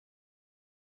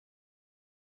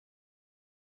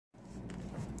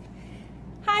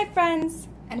Hi friends,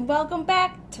 and welcome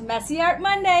back to Messy Art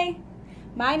Monday.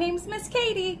 My name's Miss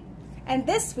Katie, and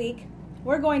this week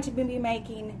we're going to be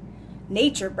making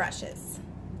nature brushes.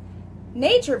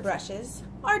 Nature brushes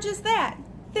are just that,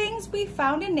 things we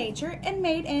found in nature and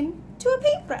made into a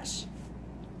paintbrush.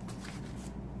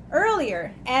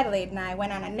 Earlier, Adelaide and I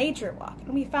went on a nature walk,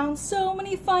 and we found so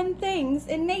many fun things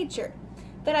in nature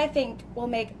that I think will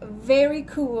make very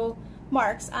cool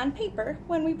marks on paper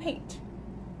when we paint.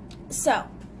 So,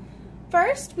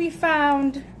 first we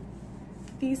found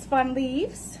these fun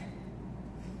leaves,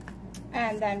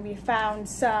 and then we found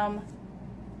some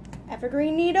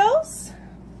evergreen needles,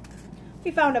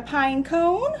 we found a pine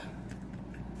cone,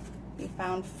 we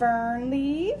found fern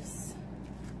leaves,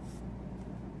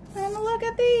 and look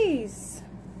at these.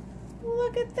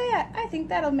 Look at that. I think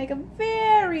that'll make a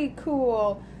very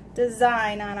cool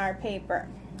design on our paper.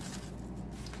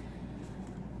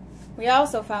 We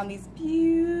also found these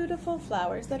beautiful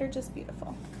flowers that are just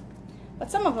beautiful.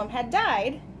 But some of them had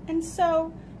died, and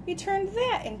so we turned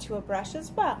that into a brush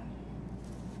as well.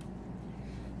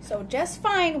 So just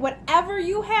find whatever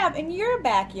you have in your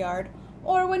backyard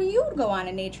or when you go on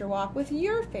a nature walk with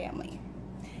your family.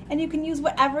 And you can use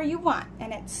whatever you want,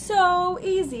 and it's so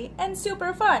easy and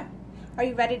super fun. Are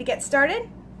you ready to get started?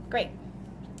 Great.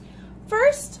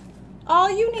 First,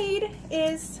 all you need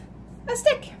is a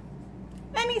stick.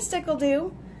 Any stick will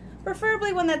do,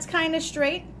 preferably one that's kind of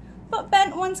straight, but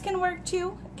bent ones can work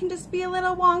too. It can just be a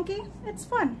little wonky. It's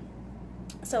fun.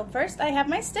 So first I have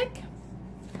my stick,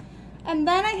 and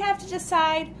then I have to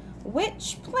decide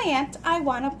which plant I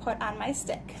want to put on my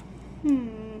stick.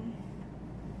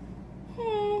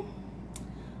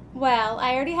 Well,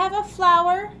 I already have a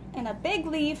flower and a big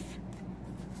leaf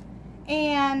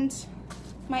and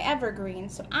my evergreen,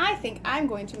 so I think I'm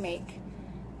going to make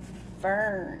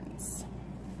ferns.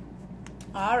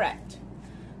 All right,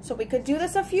 so we could do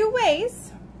this a few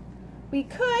ways. We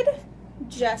could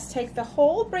just take the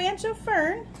whole branch of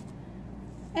fern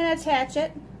and attach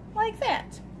it like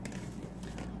that.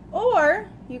 Or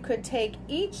you could take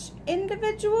each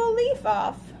individual leaf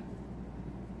off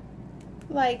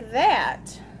like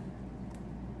that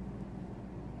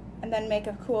and then make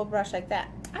a cool brush like that.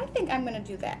 I think I'm going to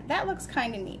do that. That looks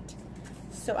kind of neat.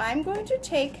 So I'm going to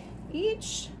take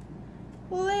each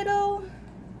little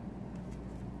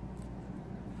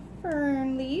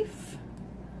fern leaf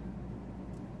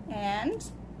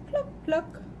and pluck,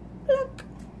 pluck, pluck,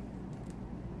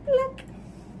 pluck,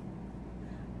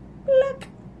 pluck.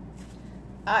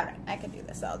 All right, I can do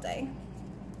this all day,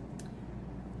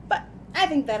 but I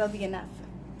think that'll be enough.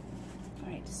 All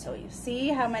right, so you see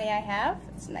how many I have?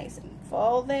 It's nice and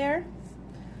full there.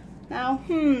 Now,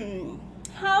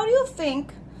 how do you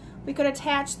think we could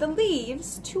attach the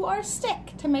leaves to our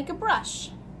stick to make a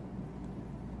brush?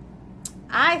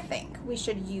 I think we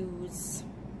should use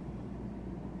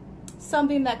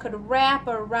something that could wrap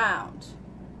around.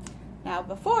 Now,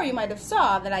 before you might have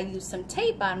saw that I used some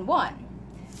tape on one,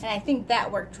 and I think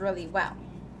that worked really well.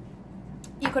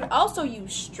 You could also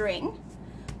use string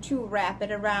to wrap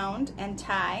it around and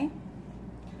tie,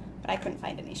 but I couldn't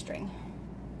find any string.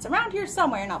 It's around here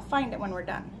somewhere, and I'll find it when we're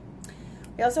done.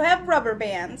 We also have rubber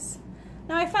bands.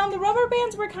 Now, I found the rubber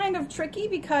bands were kind of tricky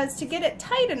because to get it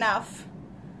tight enough,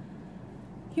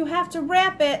 you have to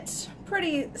wrap it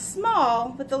pretty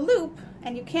small with the loop,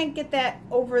 and you can't get that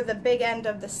over the big end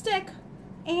of the stick,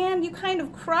 and you kind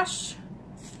of crush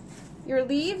your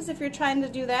leaves if you're trying to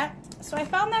do that. So I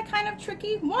found that kind of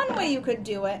tricky. One way you could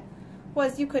do it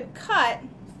was you could cut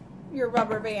your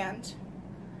rubber band,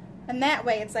 and that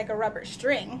way it's like a rubber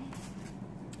string,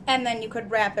 and then you could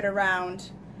wrap it around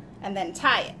and then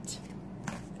tie it.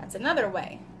 That's another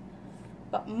way.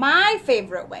 But my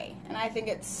favorite way, and I think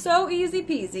it's so easy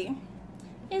peasy,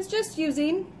 is just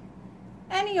using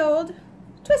any old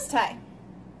twist tie.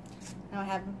 Now I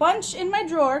have a bunch in my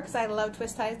drawer because I love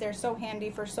twist ties. They're so handy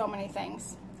for so many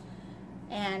things.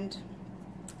 And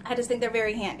I just think they're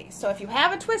very handy. So if you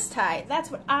have a twist tie,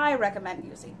 that's what I recommend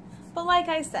using. But like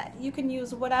I said, you can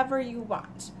use whatever you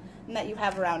want and that you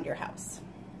have around your house.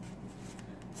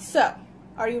 So,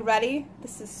 are you ready?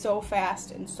 This is so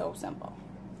fast and so simple.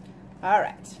 All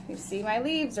right, you see my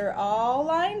leaves are all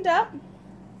lined up,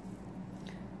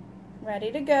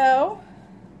 ready to go.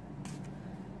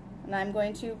 And I'm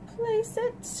going to place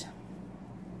it.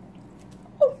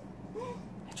 Oh,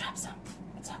 I dropped some.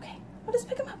 It's okay. I'll just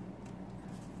pick them up.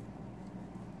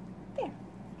 There.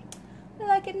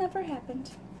 Like it never happened.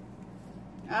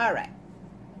 All right.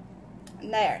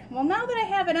 There. Well, now that I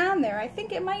have it on there, I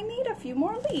think it might need a few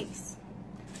more leaves.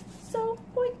 So,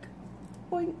 boink,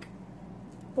 boink,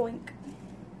 boink.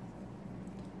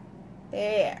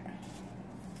 There.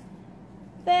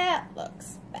 That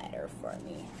looks better for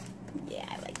me. Yeah,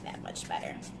 I like that much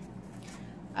better.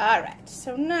 All right,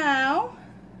 so now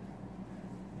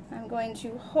I'm going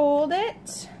to hold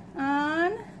it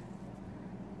on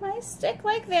my stick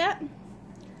like that,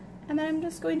 and then I'm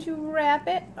just going to wrap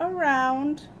it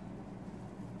around.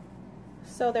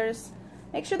 So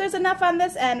make sure there's enough on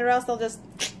this end or else they'll just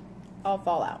all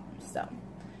fall out. So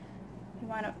you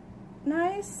want it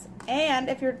nice, and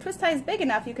if your twist tie is big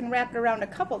enough, you can wrap it around a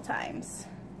couple times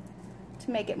to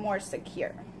make it more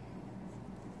secure.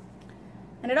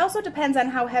 And it also depends on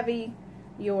how heavy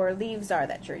your leaves are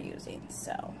that you're using.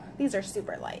 So these are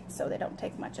super light, so they don't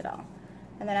take much at all.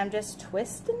 And then I'm just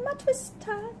twisting my twist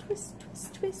tie, twist,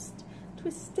 twist, twist,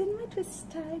 twisting my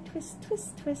twist tie, twist,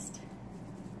 twist, twist.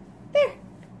 There,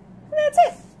 and that's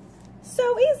it.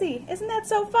 So easy, isn't that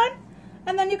so fun?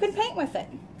 And then you can paint with it.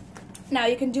 Now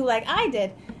you can do like I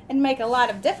did and make a lot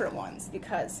of different ones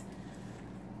because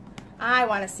I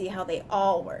want to see how they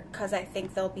all work because I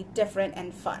think they'll be different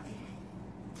and fun.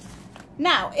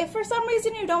 Now, if for some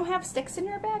reason you don't have sticks in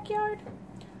your backyard,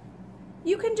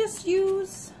 you can just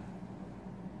use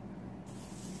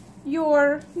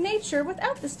your nature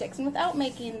without the sticks and without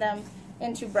making them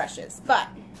into brushes. But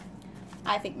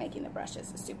I think making the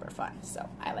brushes is super fun, so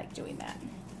I like doing that.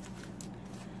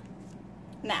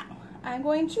 Now, I'm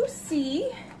going to see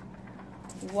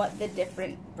what the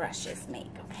different brushes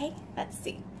make, okay? Let's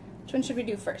see. Which one should we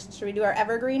do first? Should we do our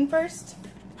evergreen first?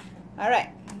 All right,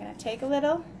 I'm gonna take a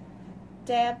little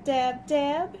dab, dab,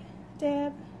 dab,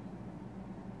 dab.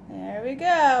 There we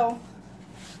go.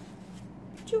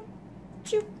 Choop,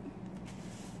 choop.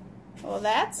 Well,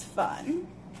 that's fun.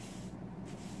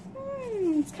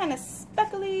 It's kind of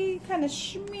speckly, kind of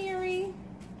shmeary.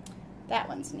 That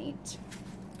one's neat.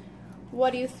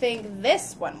 What do you think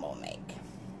this one will make?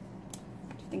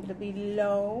 Do you think it'll be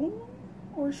long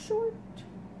or short?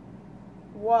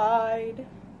 Wide?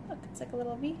 Look, it's like a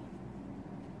little V.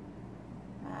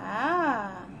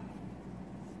 Ah,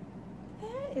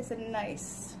 that is a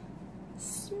nice,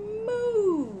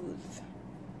 smooth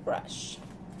brush.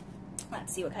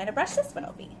 Let's see what kind of brush this one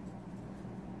will be.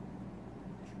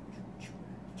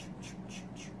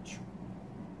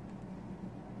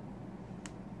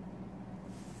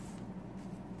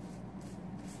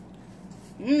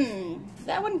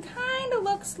 That one kind of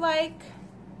looks like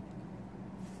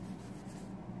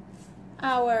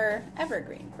our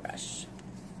evergreen brush,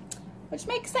 which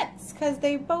makes sense because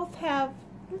they both have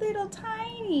little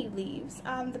tiny leaves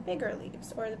on the bigger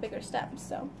leaves or the bigger stems.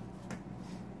 So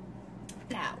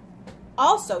now,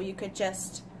 also you could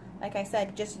just, like I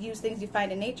said, just use things you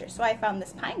find in nature. So I found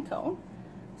this pine cone,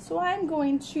 so I'm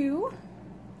going to,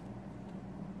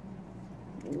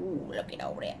 ooh, look at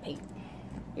all that paint.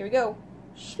 Here we go.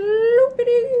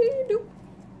 Sloopity-doop.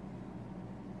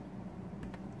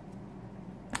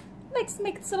 Likes to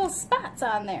make its little spots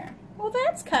on there. Well,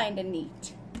 that's kind of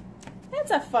neat.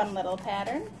 That's a fun little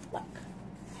pattern. Look.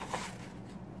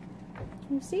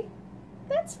 You see?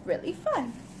 That's really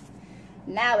fun.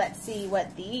 Now let's see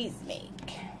what these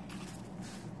make.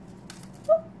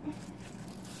 Oh.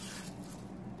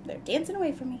 They're dancing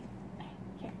away from me.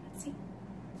 Here, let's see.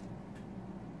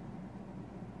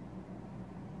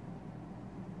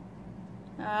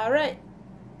 All right.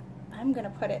 I'm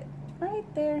gonna put it right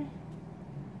there.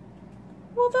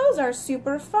 Well, those are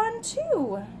super fun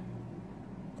too.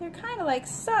 They're kind of like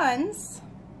suns,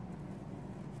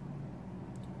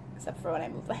 except for when I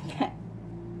move like that.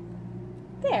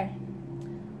 There.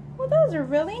 Well, those are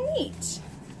really neat.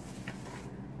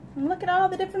 And look at all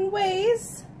the different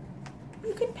ways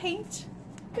you can paint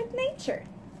with nature.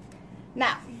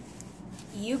 Now,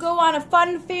 you go on a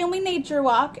fun family nature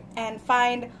walk and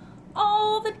find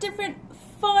all the different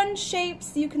fun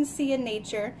shapes you can see in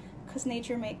nature, because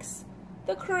nature makes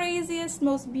the craziest,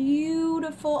 most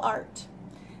beautiful art.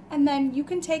 And then you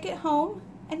can take it home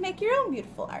and make your own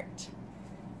beautiful art.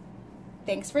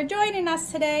 Thanks for joining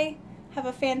us today. Have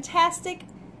a fantastic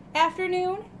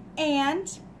afternoon,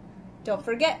 and don't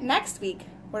forget, next week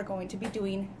we're going to be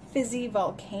doing fizzy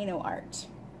volcano art.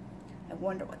 I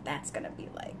wonder what that's going to be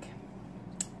like.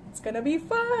 It's going to be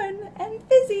fun and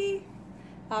fizzy.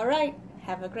 All right,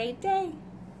 have a great day.